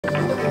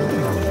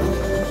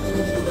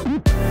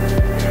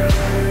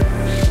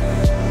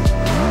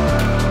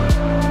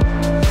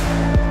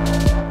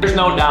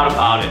There's no doubt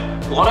about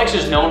it. Ludex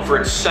is known for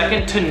its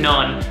second to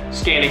none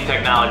scanning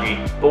technology,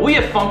 but we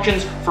have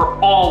functions for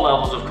all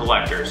levels of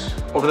collectors.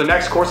 Over the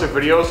next course of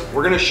videos,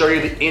 we're going to show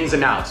you the ins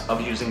and outs of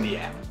using the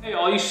app. Hey,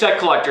 all you set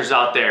collectors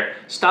out there,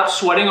 stop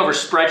sweating over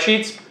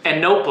spreadsheets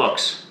and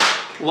notebooks.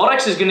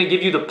 Ludex is going to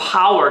give you the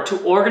power to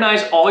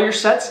organize all your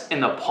sets in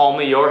the palm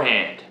of your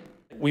hand.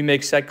 We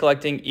make set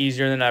collecting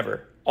easier than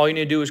ever. All you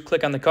need to do is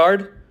click on the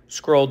card,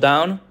 scroll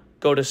down,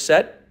 go to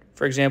set.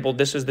 For example,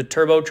 this is the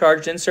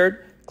turbocharged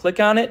insert.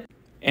 Click on it,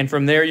 and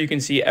from there you can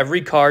see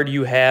every card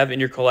you have in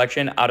your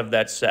collection out of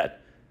that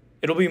set.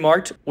 It'll be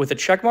marked with a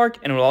check mark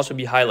and it will also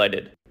be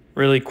highlighted.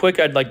 Really quick,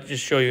 I'd like to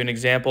just show you an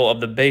example of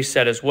the base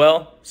set as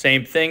well.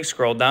 Same thing,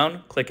 scroll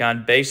down, click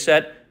on base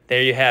set.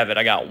 There you have it.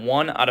 I got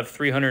 1 out of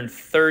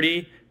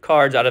 330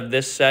 cards out of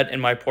this set in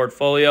my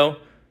portfolio,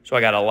 so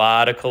I got a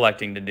lot of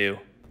collecting to do.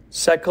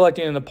 Set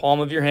collecting in the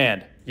palm of your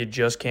hand. You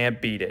just can't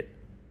beat it.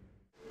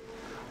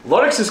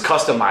 Ludex is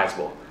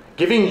customizable,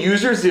 giving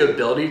users the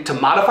ability to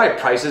modify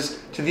prices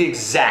to the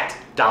exact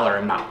dollar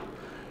amount.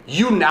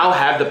 You now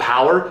have the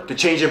power to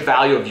change the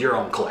value of your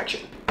own collection.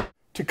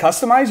 To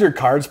customize your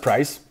card's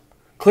price,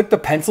 click the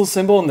pencil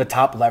symbol in the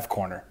top left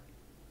corner.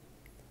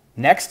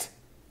 Next,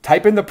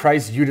 type in the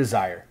price you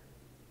desire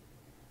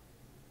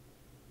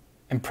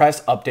and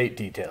press Update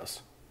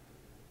Details.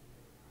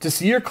 To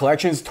see your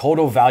collection's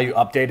total value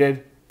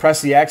updated,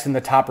 press the X in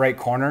the top right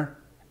corner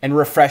and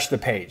refresh the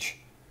page.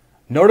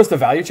 Notice the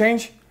value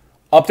change?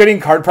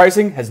 Updating card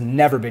pricing has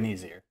never been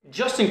easier.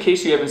 Just in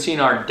case you haven't seen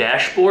our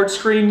dashboard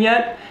screen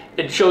yet,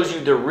 it shows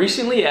you the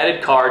recently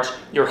added cards,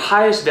 your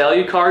highest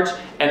value cards,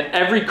 and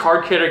every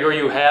card category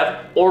you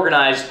have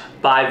organized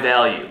by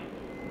value.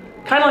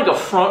 Kind of like a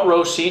front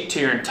row seat to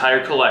your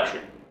entire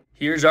collection.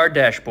 Here's our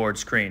dashboard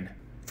screen.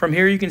 From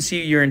here you can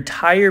see your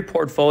entire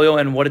portfolio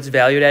and what it's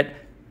valued at,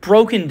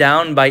 broken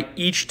down by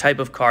each type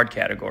of card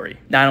category.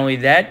 Not only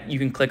that, you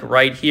can click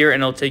right here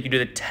and it'll take you to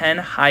the 10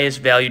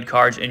 highest valued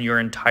cards in your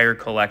entire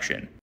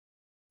collection.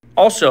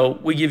 Also,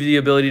 we give you the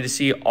ability to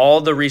see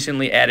all the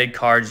recently added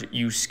cards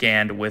you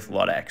scanned with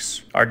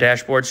Ludex. Our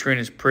dashboard screen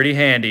is pretty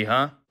handy,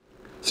 huh?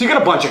 So you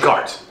got a bunch of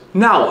cards.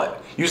 Now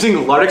what? Using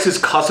Ludex's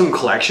custom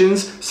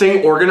collections,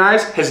 saying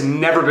organize has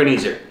never been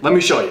easier. Let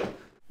me show you.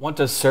 Want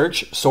to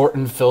search, sort,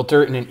 and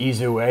filter in an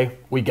easy way?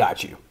 We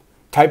got you.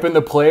 Type in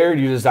the player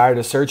you desire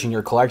to search in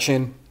your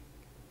collection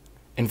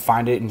and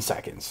find it in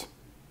seconds.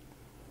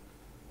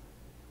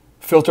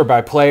 Filter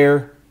by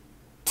player,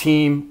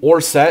 team, or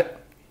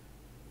set.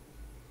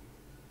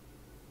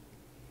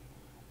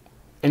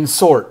 And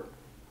sort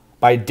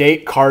by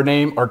date, card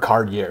name, or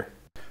card year.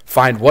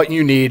 Find what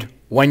you need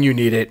when you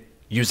need it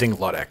using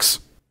Ludex.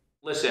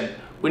 Listen,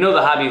 we know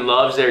the hobby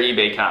loves their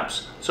eBay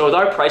comps. So with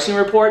our pricing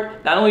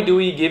report, not only do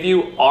we give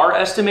you our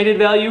estimated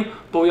value,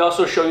 but we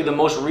also show you the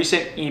most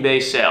recent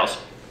eBay sales.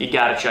 You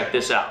gotta check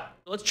this out.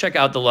 Let's check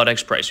out the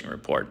Ludex pricing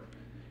report.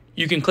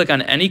 You can click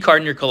on any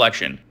card in your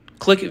collection.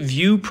 Click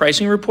View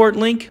Pricing Report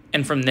link,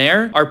 and from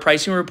there, our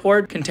pricing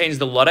report contains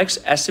the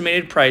Ludex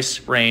estimated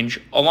price range,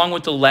 along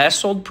with the last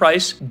sold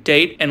price,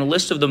 date, and a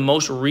list of the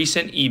most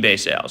recent eBay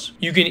sales.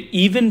 You can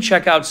even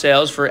check out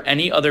sales for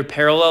any other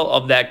parallel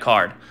of that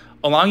card,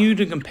 allowing you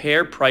to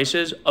compare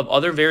prices of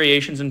other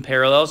variations and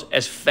parallels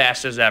as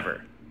fast as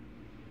ever.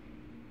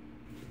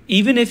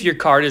 Even if your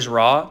card is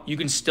raw, you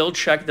can still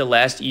check the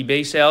last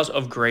eBay sales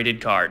of graded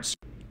cards.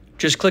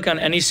 Just click on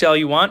any sale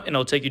you want and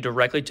it'll take you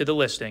directly to the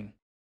listing.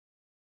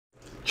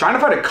 Trying to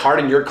find a card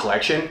in your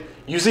collection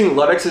using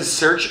Ludex's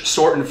search,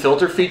 sort, and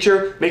filter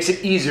feature makes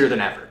it easier than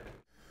ever.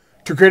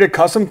 To create a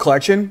custom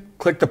collection,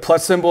 click the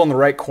plus symbol in the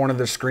right corner of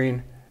the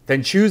screen,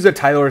 then choose the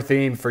title or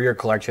theme for your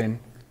collection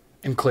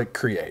and click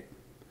Create.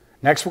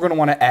 Next, we're going to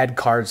want to add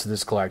cards to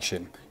this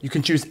collection. You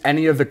can choose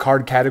any of the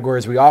card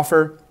categories we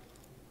offer.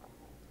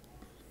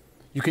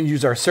 You can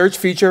use our search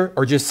feature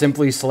or just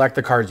simply select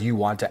the cards you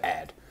want to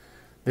add.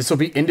 This will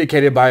be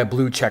indicated by a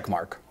blue check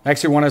mark.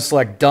 Next, you want to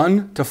select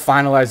Done to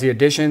finalize the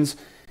additions.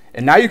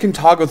 And now you can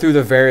toggle through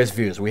the various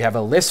views. We have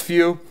a list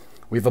view,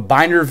 we have a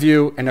binder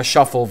view, and a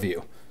shuffle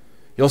view.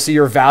 You'll see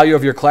your value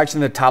of your collection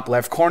in the top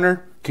left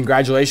corner.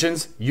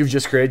 Congratulations, you've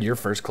just created your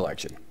first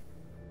collection.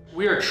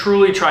 We are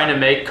truly trying to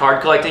make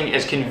card collecting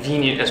as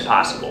convenient as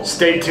possible.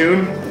 Stay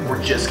tuned,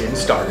 we're just getting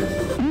started.